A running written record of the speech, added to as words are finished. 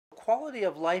quality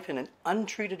of life in an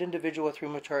untreated individual with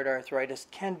rheumatoid arthritis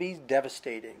can be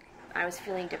devastating. I was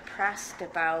feeling depressed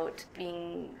about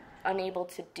being unable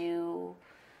to do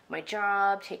my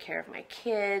job, take care of my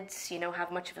kids,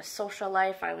 have much of a social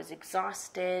life. I was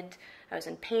exhausted, I was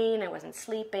in pain, I wasn't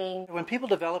sleeping. When people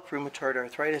develop rheumatoid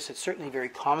arthritis, it's certainly very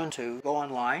common to go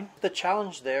online. The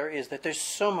challenge there is that there's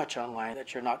so much online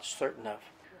that you're not certain of.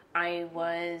 I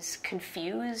was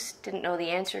confused, didn't know the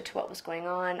answer to what was going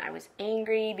on. I was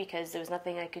angry because there was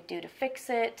nothing I could do to fix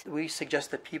it. We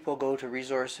suggest that people go to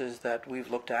resources that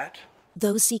we've looked at.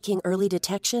 Those seeking early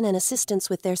detection and assistance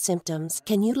with their symptoms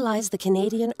can utilize the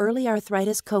Canadian Early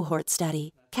Arthritis Cohort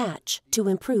Study, CATCH, to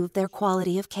improve their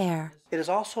quality of care. It is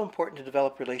also important to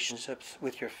develop relationships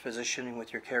with your physician and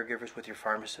with your caregivers, with your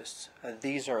pharmacists.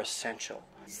 These are essential.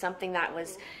 Something that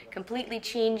was completely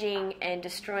changing and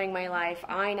destroying my life,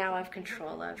 I now have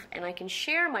control of, and I can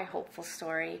share my hopeful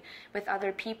story with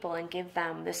other people and give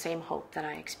them the same hope that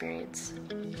I experience.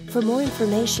 For more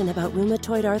information about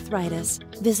rheumatoid arthritis,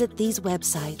 visit these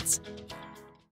websites: